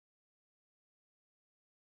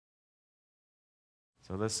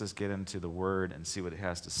So let's just get into the Word and see what it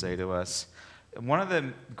has to say to us. One of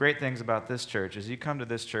the great things about this church is you come to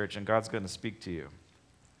this church and God's going to speak to you.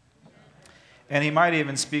 And he might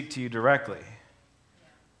even speak to you directly.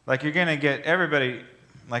 Like you're going to get everybody,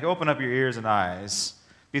 like open up your ears and eyes.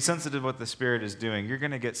 Be sensitive to what the Spirit is doing. You're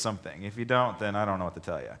going to get something. If you don't, then I don't know what to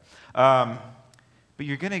tell you. But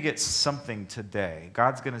you're going to get something today.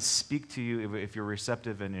 God's going to speak to you if you're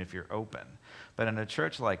receptive and if you're open. But in a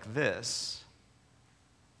church like this,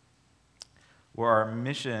 where our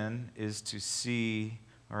mission is to see,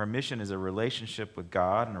 our mission is a relationship with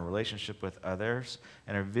God and a relationship with others,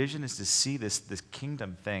 and our vision is to see this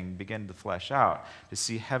kingdom thing begin to flesh out, to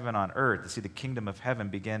see heaven on earth, to see the kingdom of heaven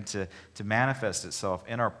begin to manifest itself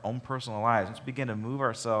in our own personal lives, and to begin to move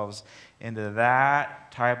ourselves into that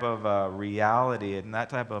type of reality and that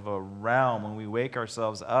type of a realm when we wake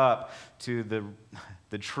ourselves up to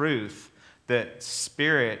the truth that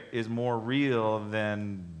spirit is more real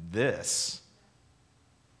than this.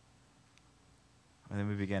 And then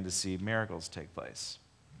we begin to see miracles take place.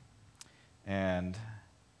 And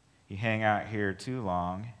you hang out here too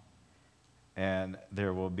long, and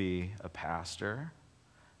there will be a pastor,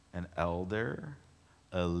 an elder,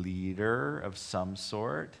 a leader of some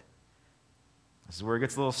sort. This is where it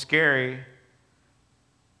gets a little scary.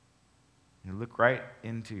 You look right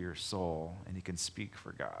into your soul, and you can speak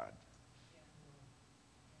for God.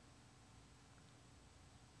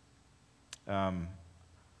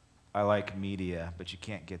 I like media, but you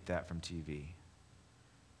can't get that from TV.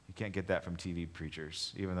 You can't get that from TV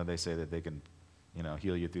preachers, even though they say that they can,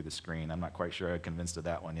 heal you through the screen. I'm not quite sure I'm convinced of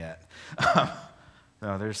that one yet.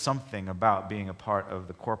 No, there's something about being a part of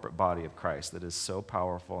the corporate body of Christ that is so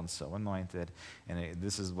powerful and so anointed, and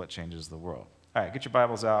this is what changes the world. All right, get your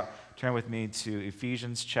Bibles out. Turn with me to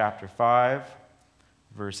Ephesians chapter 5,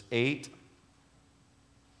 verse 8.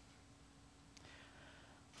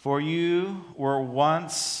 For you were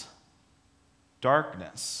once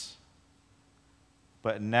darkness,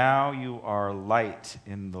 but now you are light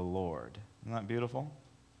in the Lord. Isn't that beautiful?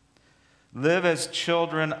 Live as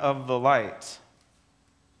children of the light.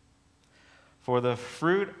 For the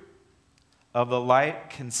fruit of the light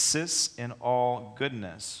consists in all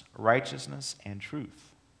goodness, righteousness, and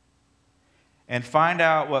truth. And find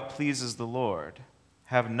out what pleases the Lord.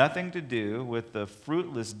 Have nothing to do with the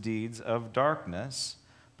fruitless deeds of darkness,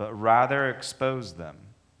 but rather expose them.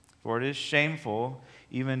 For it is shameful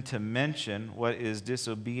even to mention what is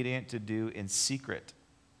disobedient to do in secret.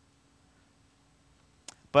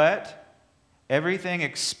 But everything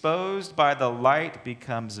exposed by the light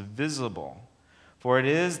becomes visible, for it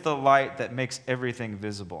is the light that makes everything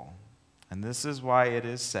visible. And this is why it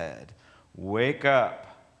is said, "Wake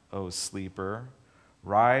up, O sleeper,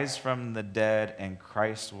 rise from the dead, and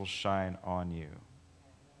Christ will shine on you."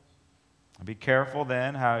 Be careful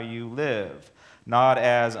then how you live, not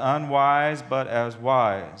as unwise, but as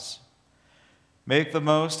wise. Make the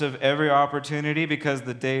most of every opportunity because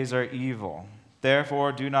the days are evil.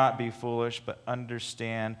 Therefore, do not be foolish, but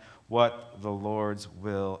understand what the Lord's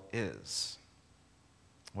will is.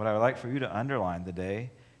 What I would like for you to underline today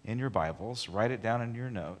in your Bibles, write it down in your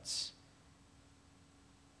notes.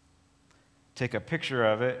 Take a picture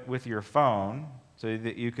of it with your phone so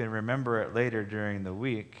that you can remember it later during the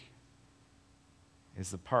week. Is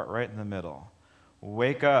the part right in the middle.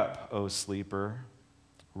 Wake up, O sleeper,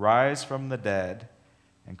 rise from the dead,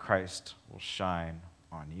 and Christ will shine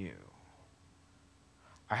on you.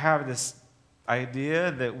 I have this idea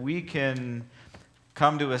that we can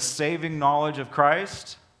come to a saving knowledge of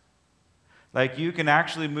Christ. Like you can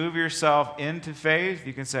actually move yourself into faith.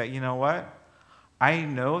 You can say, you know what? I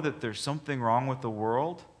know that there's something wrong with the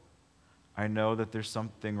world. I know that there's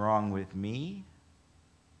something wrong with me.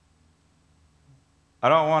 I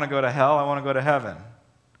don't want to go to hell, I want to go to heaven.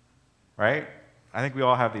 Right? I think we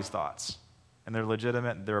all have these thoughts. And they're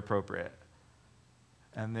legitimate, and they're appropriate.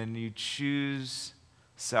 And then you choose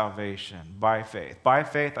salvation by faith. By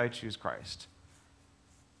faith, I choose Christ.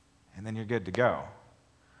 And then you're good to go.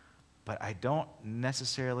 But I don't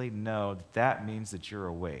necessarily know that that means that you're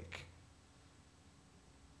awake.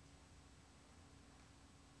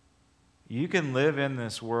 You can live in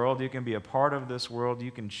this world. You can be a part of this world.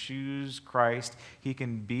 You can choose Christ. He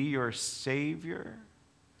can be your Savior.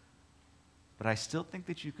 But I still think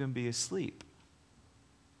that you can be asleep.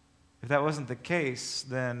 If that wasn't the case,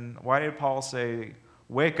 then why did Paul say,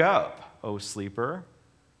 "Wake up, O sleeper"?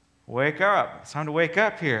 Wake up. It's time to wake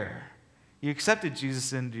up here. You accepted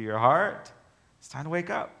Jesus into your heart. It's time to wake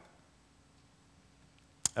up.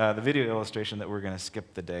 The video illustration that we're going to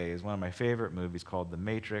skip today is one of my favorite movies called The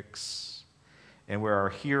Matrix. and where our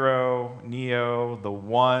hero, Neo, the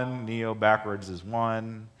one, Neo backwards is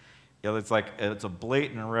one. It's a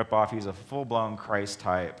blatant ripoff. He's a full-blown Christ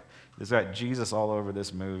type. There's got Jesus all over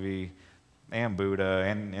this movie, and Buddha,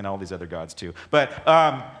 and all these other gods too. But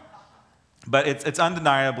it's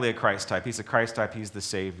undeniably a Christ type. He's a Christ type. He's the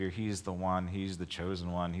Savior. He's the one. He's the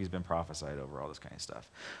chosen one. He's been prophesied over, all this kind of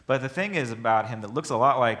stuff. But the thing is about him that looks a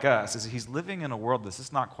lot like us is he's living in a world that's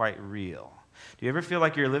just not quite real. Do you ever feel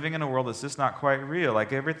like you're living in a world that's just not quite real?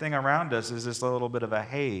 Like everything around us is just a little bit of a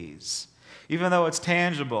haze. Even though it's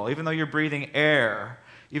tangible, even though you're breathing air,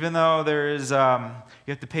 even though there is, you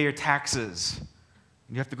have to pay your taxes,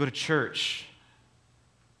 and you have to go to church,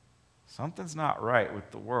 something's not right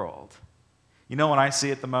with the world. You know when I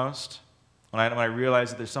see it the most? When I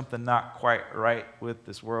realize that there's something not quite right with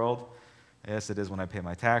this world? Yes, it is when I pay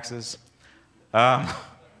my taxes. But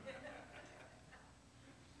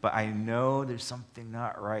I know there's something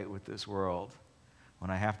not right with this world when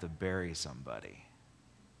I have to bury somebody.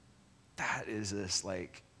 That is this,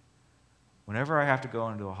 like, whenever I have to go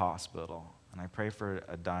into a hospital and I pray for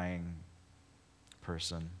a dying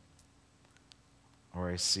person, or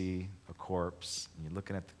I see a corpse, and you're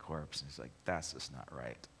looking at the corpse, and it's like, that's just not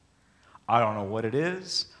right. I don't know what it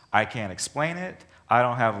is. I can't explain it. I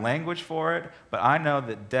don't have language for it, but I know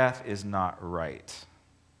that death is not right.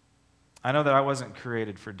 I know that I wasn't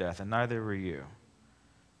created for death, and neither were you.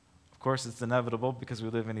 Of course, it's inevitable because we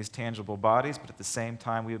live in these tangible bodies, but at the same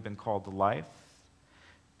time, we have been called to life,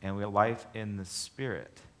 and we have life in the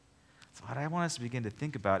Spirit. So what I want us to begin to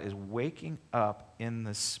think about is waking up in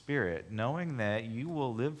the Spirit, knowing that you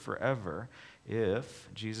will live forever if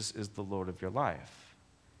Jesus is the Lord of your life.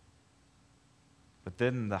 But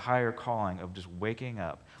then the higher calling of just waking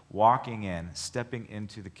up, walking in, stepping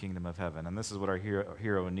into the kingdom of heaven. And this is what our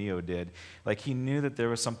hero Neo did. Like, he knew that there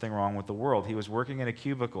was something wrong with the world. He was working in a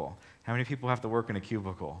cubicle. How many people have to work in a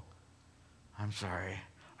cubicle? I'm sorry.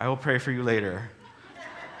 I will pray for you later.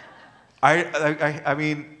 I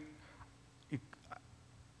mean,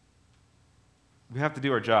 we have to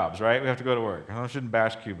do our jobs, right? We have to go to work. I shouldn't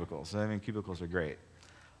bash cubicles. I mean, cubicles are great.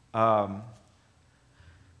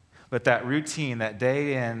 But that routine, that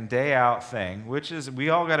day in, day out thing, which is, we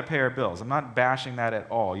all got to pay our bills. I'm not bashing that at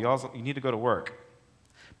all. You need to go to work.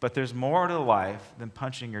 But there's more to life than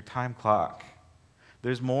punching your time clock.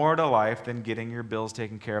 There's more to life than getting your bills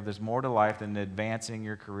taken care of. There's more to life than advancing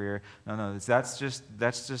your career. No, that's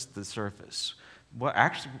just the surface. What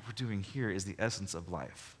actually we're doing here is the essence of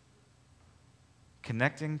life.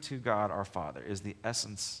 Connecting to God our Father is the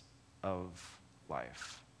essence of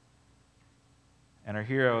life. And our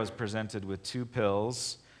hero is presented with two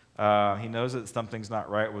pills. He knows that something's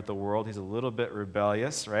not right with the world. He's a little bit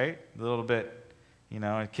rebellious, right? A little bit,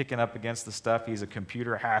 kicking up against the stuff. He's a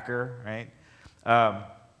computer hacker, right?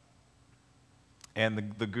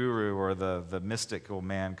 And the guru or the mystical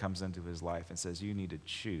man comes into his life and says, you need to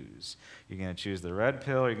choose. You're going to choose the red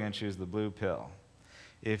pill or you're going to choose the blue pill.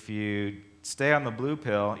 If you stay on the blue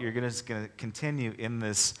pill, you're just going to continue in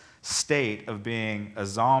this state of being a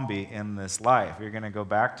zombie in this life. You're going to go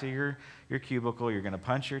back to your cubicle, you're going to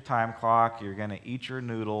punch your time clock, you're going to eat your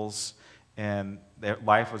noodles, and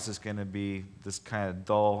life was just going to be this kind of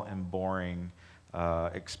dull and boring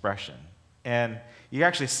expression. And you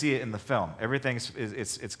actually see it in the film.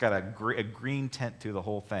 It's got a green tint to the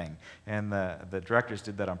whole thing. And the directors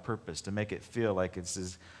did that on purpose to make it feel like it's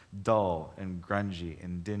as dull and grungy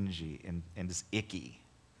and dingy and just icky.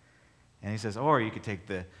 And he says, or you could take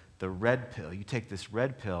the red pill. You take this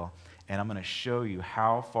red pill, and I'm going to show you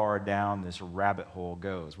how far down this rabbit hole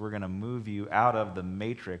goes. We're going to move you out of the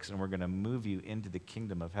matrix, and we're going to move you into the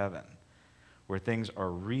kingdom of heaven, where things are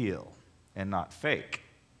real and not fake.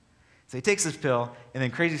 So he takes this pill, and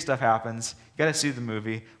then crazy stuff happens. You got to see the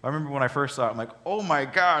movie. I remember when I first saw it, I'm like, oh my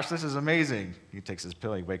gosh, this is amazing. He takes this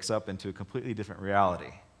pill, he wakes up into a completely different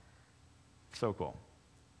reality. So cool.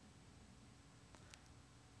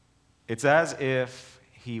 It's as if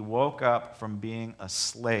he woke up from being a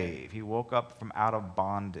slave. He woke up from out of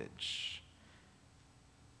bondage.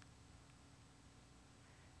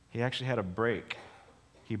 He actually had a break.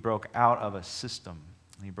 He broke out of a system,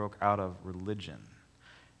 and he broke out of religion.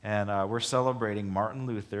 And we're celebrating Martin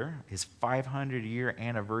Luther. His 500-year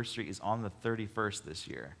anniversary is on the 31st this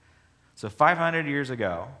year. So 500 years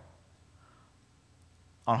ago,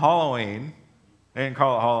 on Halloween, they didn't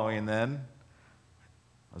call it Halloween then.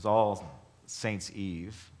 It was All Saints'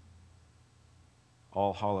 Eve,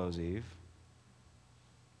 All Hallows' Eve.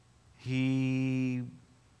 He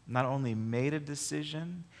not only made a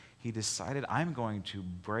decision, he decided, I'm going to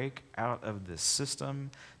break out of this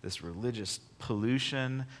system, this religious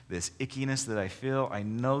pollution, this ickiness that I feel. I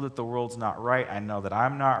know that the world's not right. I know that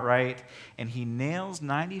I'm not right. And he nails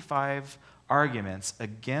 95 arguments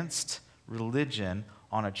against religion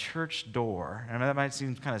on a church door. And that might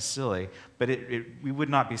seem kind of silly, but we would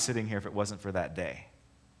not be sitting here if it wasn't for that day.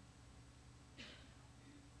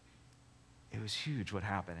 It was huge what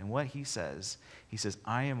happened. And what he says,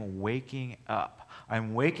 I am waking up.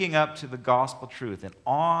 I'm waking up to the gospel truth. And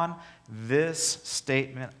on this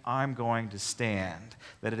statement, I'm going to stand,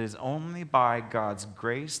 that it is only by God's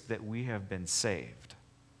grace that we have been saved.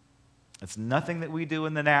 It's nothing that we do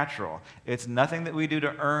in the natural. It's nothing that we do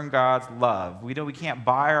to earn God's love. We can't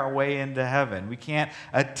buy our way into heaven. We can't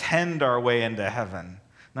attend our way into heaven.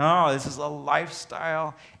 No, this is a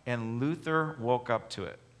lifestyle, and Luther woke up to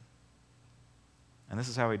it. And this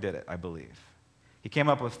is how he did it, I believe. He came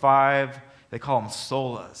up with 5, they call them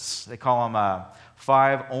solas. They call them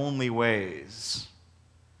 5 only ways.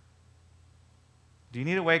 Do you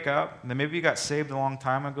need to wake up? And then maybe you got saved a long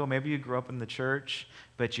time ago. Maybe you grew up in the church,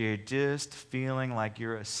 but you're just feeling like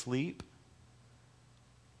you're asleep.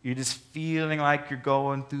 You're just feeling like you're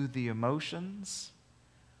going through the emotions.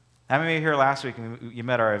 How many of you here last week and you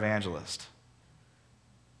met our evangelist?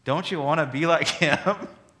 Don't you want to be like him?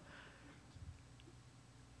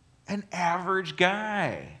 An average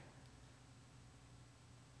guy.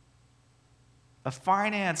 A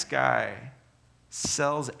finance guy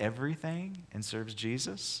sells everything and serves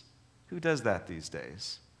Jesus. Who does that these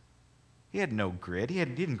days? He had no grit. He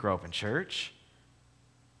didn't grow up in church.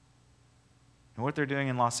 And what they're doing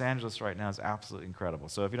in Los Angeles right now is absolutely incredible.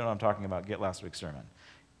 So if you don't know what I'm talking about, get last week's sermon.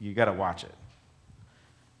 You got to watch it.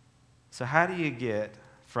 So how do you get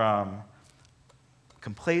from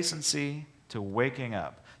complacency to waking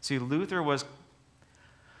up? See, Luther was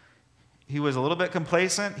a little bit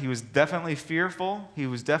complacent. He was definitely fearful. He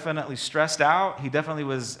was definitely stressed out. He definitely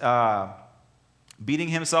was beating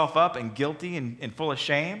himself up and guilty and full of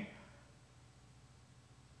shame.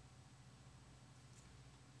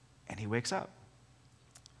 And he wakes up.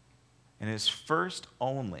 And his first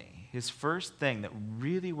thing that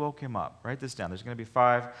really woke him up, write this down. There's going to be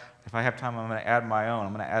 5. If I have time, I'm going to add my own.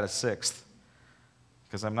 I'm going to add a 6th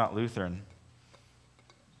because I'm not Lutheran.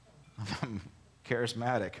 I'm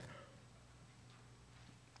charismatic.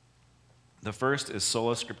 The first is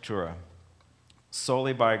sola scriptura,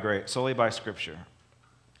 solely by grace, solely by Scripture.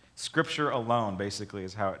 Scripture alone, basically,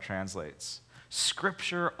 is how it translates.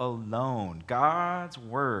 Scripture alone, God's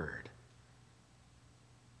Word.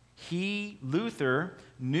 Luther,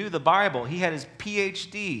 knew the Bible. He had his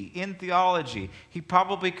PhD in theology. He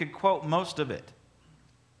probably could quote most of it.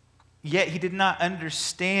 Yet he did not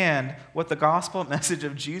understand what the gospel message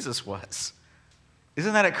of Jesus was.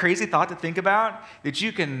 Isn't that a crazy thought to think about? That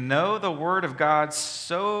you can know the Word of God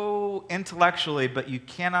so intellectually, but you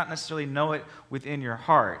cannot necessarily know it within your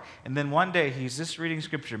heart. And then one day he's just reading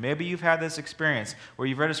Scripture. Maybe you've had this experience where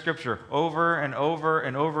you've read a Scripture over and over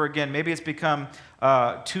and over again. Maybe it's become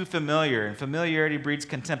too familiar, and familiarity breeds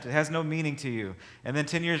contempt. It has no meaning to you. And then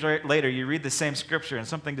 10 years later, you read the same Scripture, and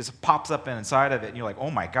something just pops up inside of it, and you're like,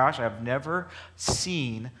 oh my gosh, I've never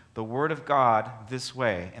seen the Word of God this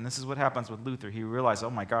way. And this is what happens with Luther. He realized, oh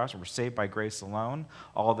my gosh, we're saved by grace alone.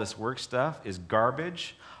 All this work stuff is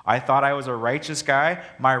garbage. I thought I was a righteous guy.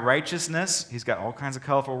 My righteousness, he's got all kinds of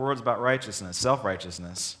colorful words about righteousness,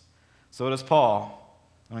 self-righteousness. So does Paul.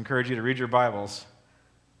 I encourage you to read your Bibles.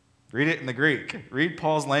 Read it in the Greek. Read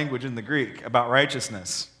Paul's language in the Greek about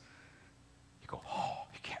righteousness. You go, oh,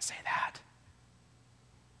 you can't say that.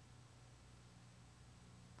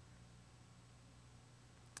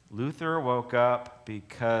 Luther woke up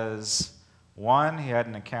because, 1, he had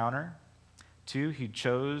an encounter. 2, he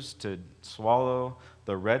chose to swallow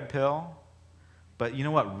the red pill. But you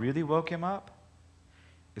know what really woke him up?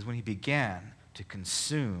 Is when he began to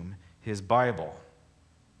consume his Bible.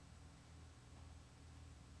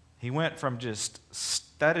 He went from just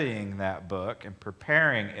studying that book and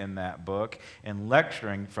preparing in that book and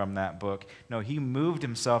lecturing from that book. No, he moved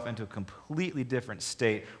himself into a completely different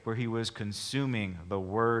state where he was consuming the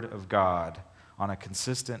Word of God on a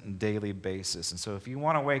consistent and daily basis. And so if you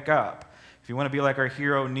want to wake up, if you want to be like our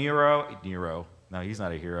hero Nero, no, he's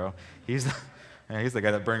not a hero. He's the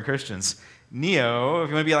guy that burned Christians. Neo, if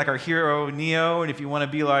you want to be like our hero Neo, and if you want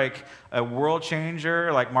to be like a world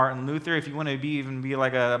changer like Martin Luther, if you want to be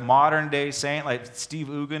like a modern day saint like Steve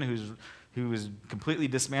Ugan, who is completely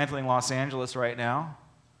dismantling Los Angeles right now,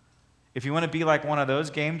 if you want to be like one of those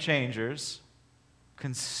game changers,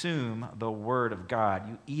 consume the Word of God.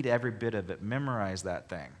 You eat every bit of it. Memorize that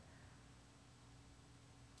thing.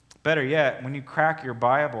 Better yet, when you crack your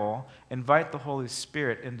Bible, invite the Holy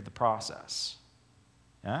Spirit into the process.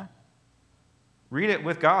 Yeah? Read it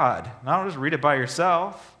with God. Not just read it by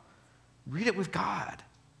yourself. Read it with God.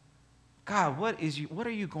 God, what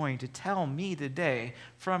are you going to tell me today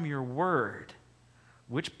from your word?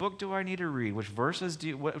 Which book do I need to read? Which verses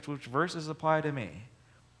apply to me?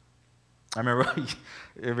 I remember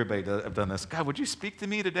everybody have done this. God, would you speak to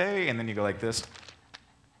me today? And then you go like this.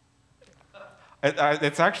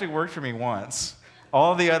 It's actually worked for me once.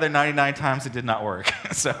 All the other 99 times it did not work.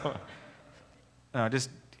 So, no, just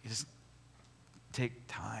take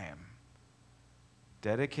time.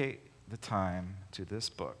 Dedicate the time to this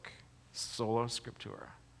book, Sola Scriptura,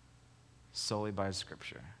 solely by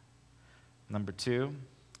Scripture. Number 2,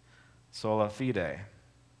 sola fide,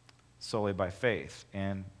 solely by faith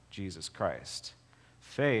in Jesus Christ.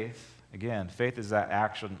 Faith is that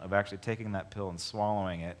action of actually taking that pill and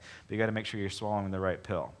swallowing it, but you got to make sure you're swallowing the right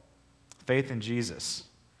pill. Faith in Jesus.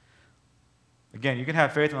 Again, you can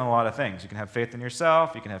have faith in a lot of things. You can have faith in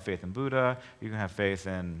yourself, you can have faith in Buddha, you can have faith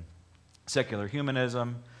in secular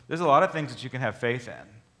humanism. There's a lot of things that you can have faith in.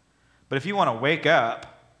 But if you want to wake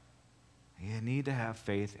up, you need to have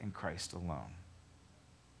faith in Christ alone.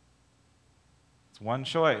 It's one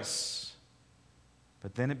choice.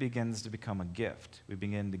 But then it begins to become a gift. We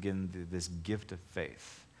begin to get into this gift of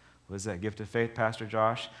faith. What is that gift of faith, Pastor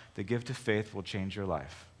Josh? The gift of faith will change your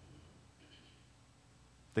life.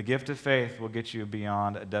 The gift of faith will get you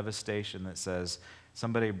beyond a devastation that says,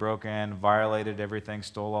 somebody broke in, violated everything,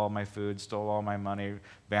 stole all my food, stole all my money,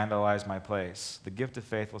 vandalized my place. The gift of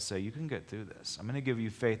faith will say, you can get through this. I'm going to give you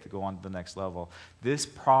faith to go on to the next level. This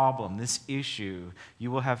problem, this issue, you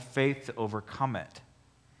will have faith to overcome it.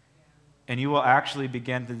 And you will actually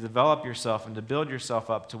begin to develop yourself and to build yourself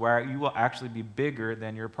up to where you will actually be bigger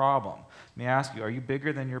than your problem. Let me ask you, are you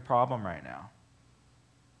bigger than your problem right now?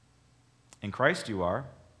 In Christ you are,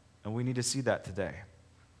 and we need to see that today.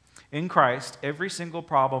 In Christ, every single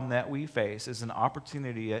problem that we face is an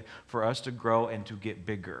opportunity for us to grow and to get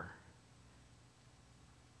bigger.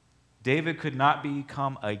 David could not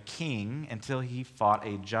become a king until he fought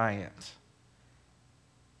a giant.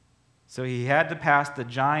 So he had to pass the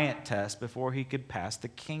giant test before he could pass the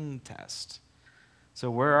king test.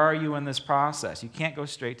 So where are you in this process? You can't go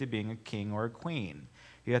straight to being a king or a queen.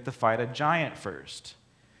 You have to fight a giant first.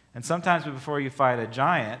 And sometimes before you fight a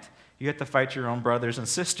giant, you have to fight your own brothers and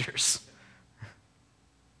sisters.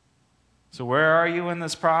 So where are you in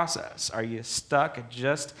this process? Are you stuck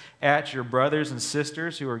just at your brothers and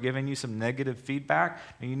sisters who are giving you some negative feedback?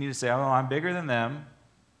 And you need to say, oh, I'm bigger than them.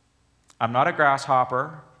 I'm not a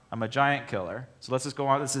grasshopper. I'm a giant killer. So let's just go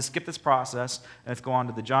on. Let's just skip this process and let's go on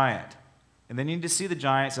to the giant. And then you need to see the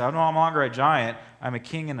giant. Say, oh, no, I'm no longer a giant. I'm a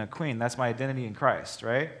king and a queen. That's my identity in Christ,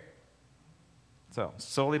 right? So,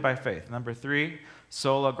 solely by faith. Number 3,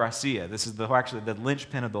 sola gratia. This is actually the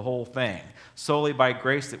linchpin of the whole thing. Solely by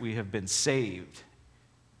grace that we have been saved.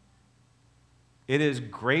 It is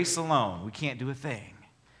grace alone. We can't do a thing.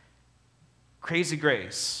 Crazy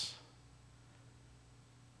grace.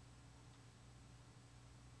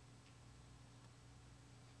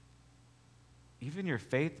 Even your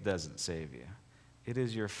faith doesn't save you. It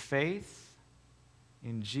is your faith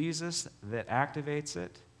in Jesus that activates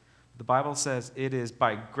it. The Bible says it is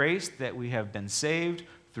by grace that we have been saved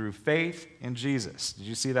through faith in Jesus. Did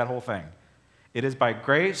you see that whole thing? It is by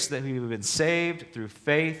grace that we have been saved through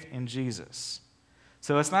faith in Jesus.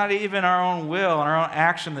 So it's not even our own will and our own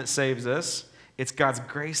action that saves us. It's God's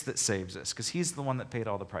grace that saves us because he's the one that paid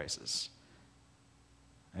all the prices.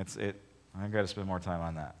 I've got to spend more time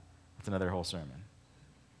on that. That's another whole sermon.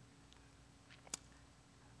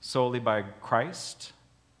 Solely by Christ.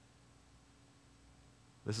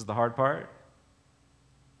 This is the hard part.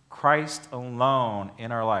 Christ alone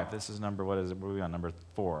in our life. This is number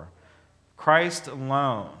 4. Christ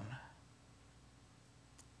alone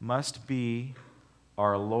must be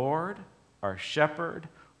our Lord, our shepherd,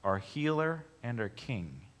 our healer, and our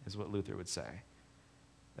king, is what Luther would say.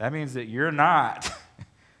 That means that you're not...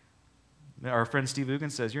 Our friend Steve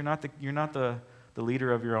Ugan says, you're not the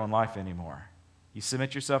leader of your own life anymore. You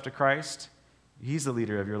submit yourself to Christ, he's the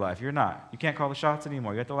leader of your life. You're not. You can't call the shots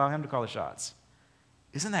anymore. You have to allow him to call the shots.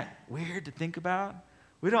 Isn't that weird to think about?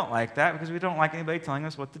 We don't like that because we don't like anybody telling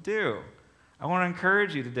us what to do. I want to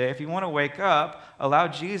encourage you today, if you want to wake up, allow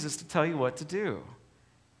Jesus to tell you what to do.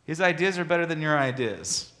 His ideas are better than your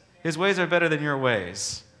ideas. His ways are better than your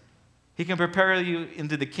ways. He can prepare you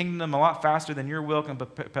into the kingdom a lot faster than your will can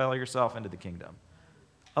propel yourself into the kingdom.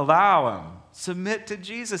 Allow him. Submit to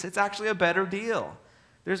Jesus. It's actually a better deal.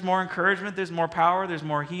 There's more encouragement, there's more power, there's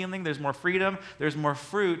more healing, there's more freedom, there's more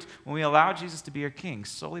fruit when we allow Jesus to be our king,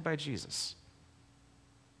 solely by Jesus.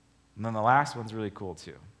 And then the last one's really cool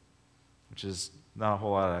too, which is not a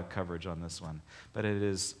whole lot of coverage on this one, but it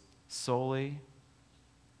is solely,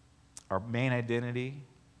 our main identity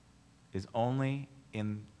is only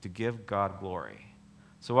in to give God glory.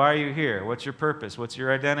 So why are you here? What's your purpose? What's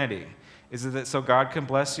your identity? Is it that so God can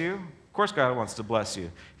bless you? Of course God wants to bless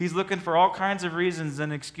you. He's looking for all kinds of reasons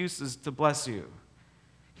and excuses to bless you.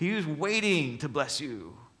 He's waiting to bless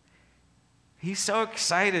you. He's so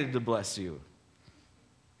excited to bless you.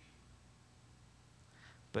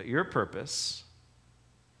 But your purpose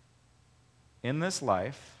in this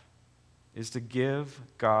life is to give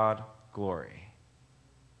God glory.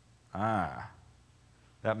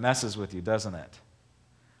 That messes with you, doesn't it?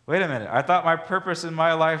 Wait a minute. I thought my purpose in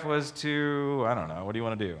my life was to, I don't know, what do you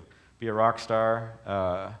want to do? Be a rock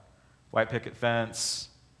star, white picket fence,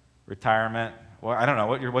 retirement. Well, I don't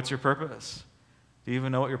know. What's your purpose? Do you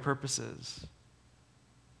even know what your purpose is?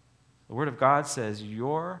 The Word of God says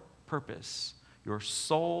your purpose, your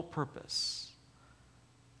sole purpose,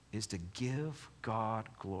 is to give God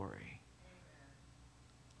glory.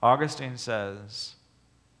 Augustine says,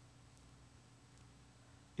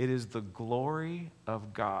 it is the glory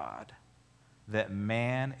of God that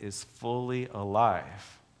man is fully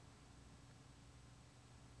alive.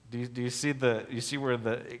 Do you see where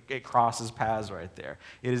it crosses paths right there?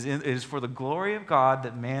 It is for the glory of God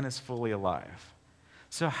that man is fully alive.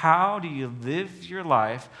 So how do you live your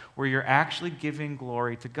life where you're actually giving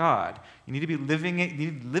glory to God? You need to be living it.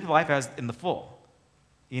 You need to live life as in the full.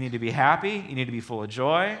 You need to be happy. You need to be full of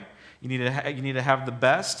joy. You need to have the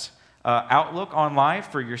best outlook on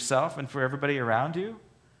life for yourself and for everybody around you.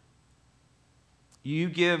 You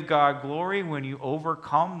give God glory when you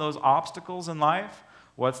overcome those obstacles in life.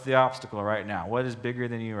 What's the obstacle right now? What is bigger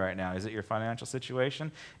than you right now? Is it your financial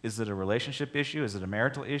situation? Is it a relationship issue? Is it a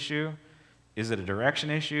marital issue? Is it a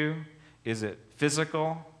direction issue? Is it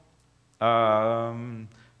physical? All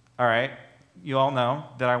right. You all know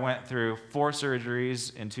that I went through 4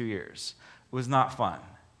 surgeries in 2 years. It was not fun.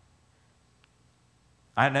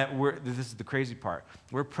 This is the crazy part.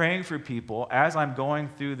 We're praying for people as I'm going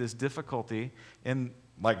through this difficulty in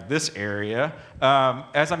like this area.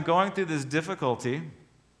 As I'm going through this difficulty,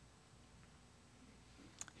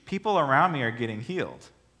 people around me are getting healed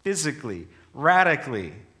physically,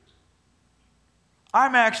 radically.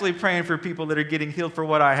 I'm actually praying for people that are getting healed for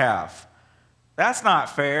what I have. That's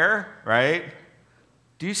not fair, right?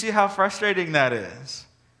 Do you see how frustrating that is?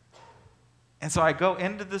 And so I go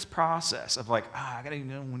into this process of like, I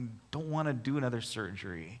don't want to do another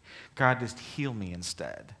surgery. God, just heal me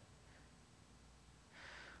instead.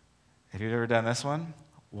 Have you ever done this one?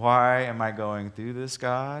 Why am I going through this,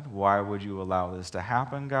 God? Why would you allow this to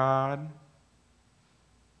happen, God?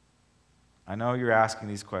 I know you're asking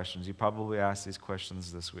these questions. You probably asked these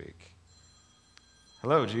questions this week.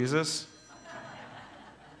 Hello, Jesus.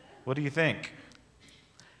 What do you think?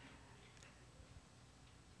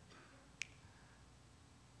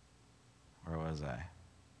 Where was I?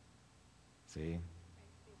 See?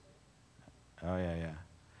 Oh, yeah.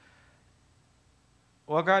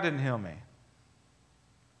 Well, God didn't heal me.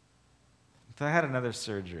 So I had another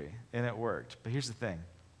surgery, and it worked. But here's the thing.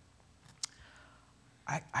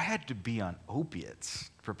 I had to be on opiates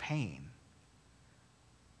for pain.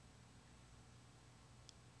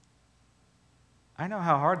 I know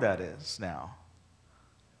how hard that is now.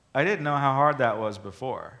 I didn't know how hard that was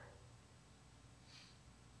before.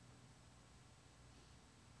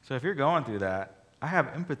 So if you're going through that, I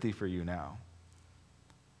have empathy for you now.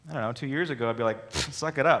 I don't know, 2 years ago, I'd be like,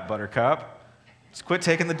 suck it up, buttercup. Just quit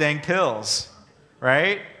taking the dang pills,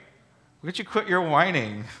 right? Why don't you quit your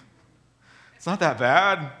whining? It's not that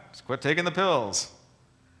bad. Just quit taking the pills.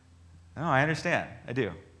 No, I understand. I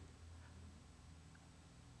do.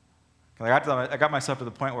 I got myself to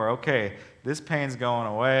the point where, okay, this pain's going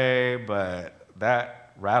away, but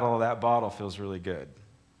that rattle of that bottle feels really good.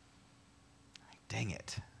 Dang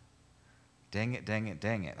it. Dang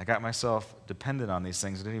it. I got myself dependent on these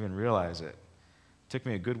things. I didn't even realize it. It took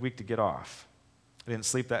me a good week to get off. I didn't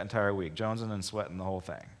sleep that entire week, jonesing and sweating the whole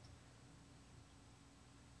thing.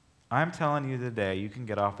 I'm telling you today, you can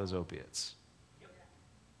get off those opiates.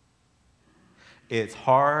 It's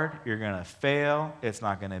hard. You're going to fail. It's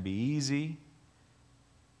not going to be easy.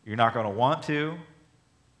 You're not going to want to.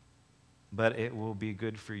 But it will be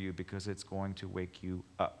good for you because it's going to wake you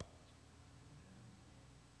up.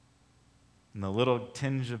 And the little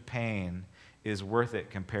tinge of pain is worth it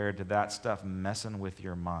compared to that stuff messing with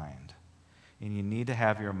your mind. And you need to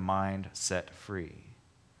have your mind set free.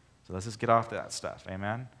 So let's just get off that stuff.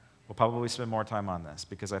 Amen? We'll probably spend more time on this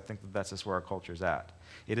because I think that that's just where our culture's at.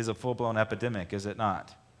 It is a full-blown epidemic, is it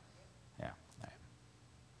not? Yeah. All right.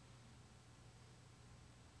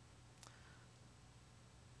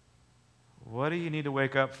 What do you need to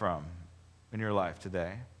wake up from in your life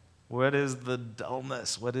today? What is the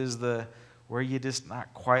dullness? What is the where you're just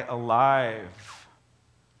not quite alive?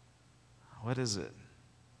 What is it?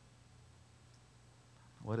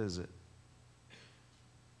 What is it?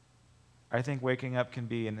 I think waking up can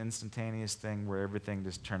be an instantaneous thing where everything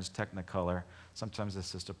just turns technicolor. Sometimes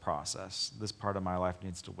it's just a process. This part of my life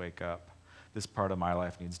needs to wake up. This part of my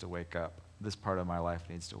life needs to wake up. This part of my life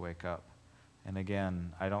needs to wake up. And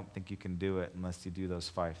again, I don't think you can do it unless you do those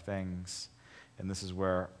 5 things. And this is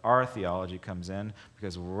where our theology comes in,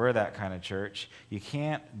 because we're that kind of church. You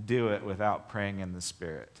can't do it without praying in the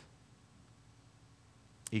Spirit.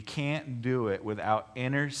 You can't do it without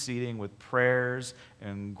interceding with prayers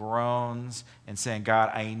and groans and saying, God,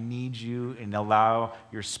 I need you, and allow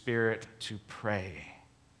your Spirit to pray.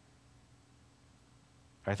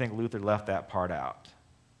 I think Luther left that part out.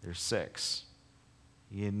 There's 6.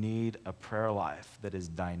 You need a prayer life that is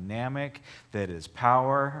dynamic, that is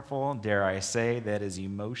powerful, dare I say, that is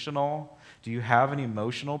emotional. Do you have an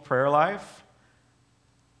emotional prayer life?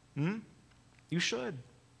 You should.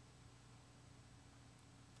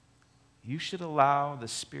 You should allow the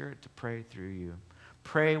Spirit to pray through you.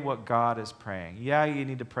 Pray what God is praying. Yeah, you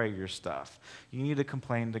need to pray your stuff. You need to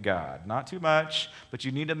complain to God. Not too much, but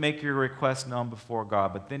you need to make your request known before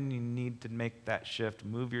God. But then you need to make that shift,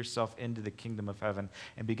 move yourself into the kingdom of heaven,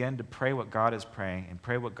 and begin to pray what God is praying and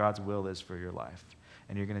pray what God's will is for your life.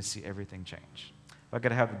 And you're going to see everything change. I've got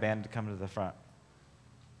to have the band to come to the front.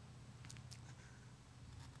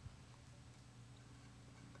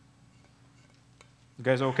 You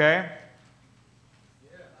guys okay?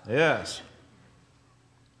 Yeah. Yes.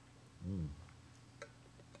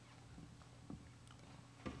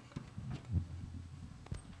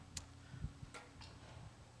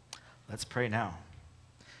 Let's pray now.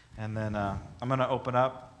 And then I'm going to open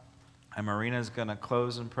up, and Marina's going to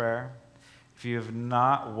close in prayer. If you have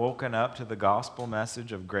not woken up to the gospel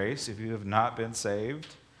message of grace, if you have not been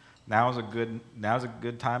saved, now's a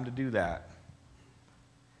good time to do that.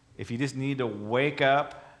 If you just need to wake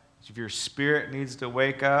up, if your spirit needs to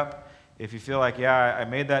wake up, if you feel like, yeah, I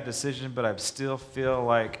made that decision, but I still feel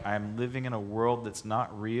like I'm living in a world that's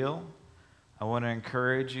not real, I want to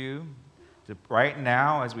encourage you to, right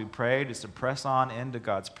now as we pray, just to press on into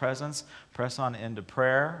God's presence, press on into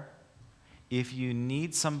prayer. If you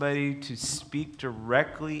need somebody to speak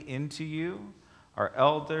directly into you, our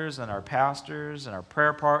elders and our pastors and our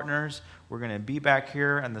prayer partners, we're going to be back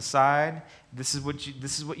here on the side. This is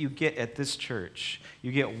what you get at this church.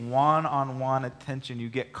 You get one-on-one attention. You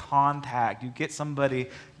get contact. You get somebody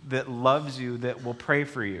that loves you, that will pray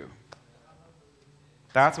for you.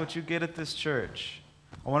 That's what you get at this church.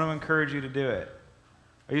 I want to encourage you to do it.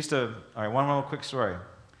 All right, one more quick story.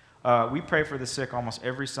 We pray for the sick almost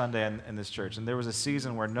every Sunday in this church, and there was a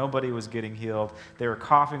season where nobody was getting healed. They were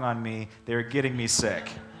coughing on me. They were getting me sick.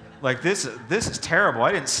 Like, this is terrible.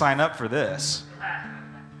 I didn't sign up for this.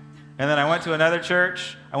 And then I went to another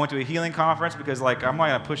church. I went to a healing conference because, I'm not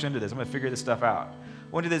going to push into this. I'm going to figure this stuff out.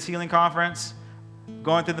 Went to this healing conference,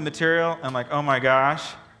 going through the material. I'm like, oh my gosh,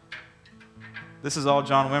 this is all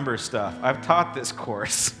John Wimber stuff. I've taught this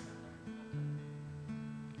course.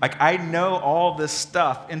 I know all this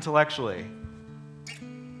stuff intellectually.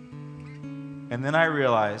 And then I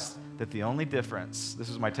realized that the only difference, this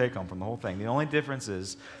is my take home from the whole thing, the only difference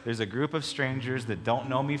is there's a group of strangers that don't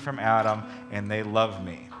know me from Adam, and they love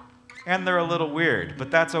me. And they're a little weird, but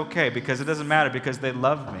that's okay because it doesn't matter because they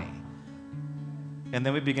love me. And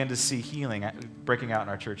then we begin to see healing breaking out in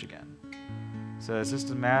our church again. So it's just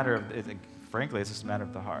a matter of, frankly, it's just a matter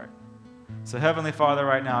of the heart. So Heavenly Father,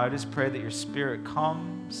 right now, I just pray that your Spirit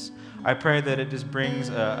comes. I pray that it just brings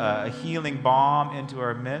a healing balm into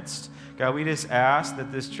our midst. God, we just ask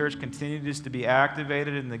that this church continue just to be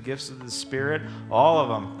activated in the gifts of the Spirit. All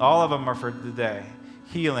of them are for today.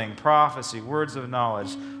 Healing, prophecy, words of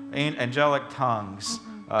knowledge, angelic tongues,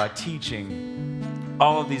 teaching,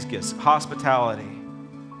 all of these gifts, hospitality.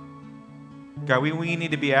 God, we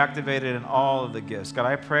need to be activated in all of the gifts. God,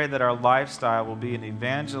 I pray that our lifestyle will be an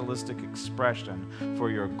evangelistic expression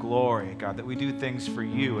for your glory, God, that we do things for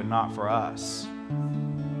you and not for us.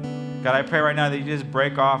 God, I pray right now that you just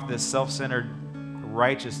break off this self-centered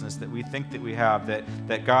righteousness that we think that we have,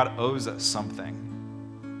 that God owes us something.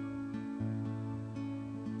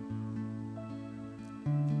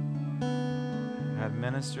 God,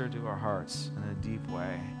 minister to our hearts in a deep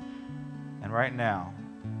way. And right now,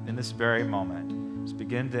 in this very moment, Just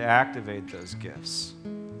begin to activate those gifts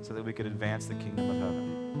so that we could advance the kingdom of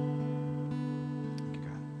heaven.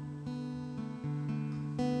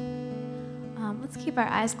 Let's keep our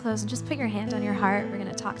eyes closed and just put your hand on your heart. We're going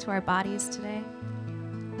to talk to our bodies today.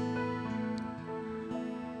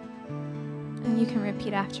 And you can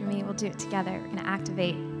repeat after me. We'll do it together. We're going to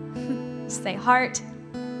activate. Say, heart,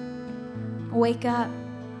 wake up,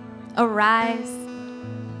 arise.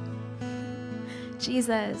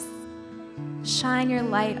 Jesus, shine your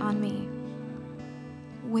light on me.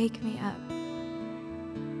 Wake me up.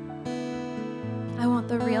 I want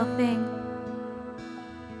the real thing.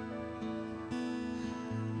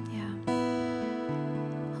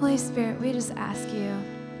 Holy Spirit, we just ask you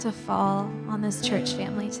to fall on this church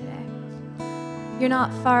family today. You're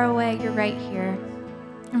not far away, you're right here.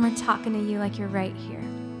 And we're talking to you like you're right here.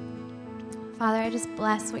 Father, I just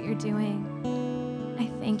bless what you're doing. I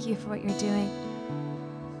thank you for what you're doing.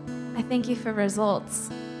 I thank you for results.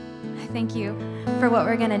 I thank you for what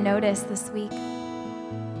we're going to notice this week.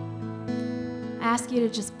 I ask you to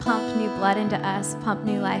just pump new blood into us, pump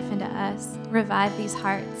new life into us, revive these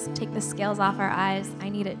hearts, take the scales off our eyes. I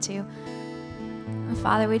need it too. And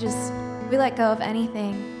Father, we let go of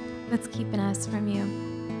anything that's keeping us from you.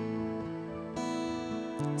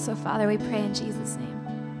 So Father, we pray in Jesus' name.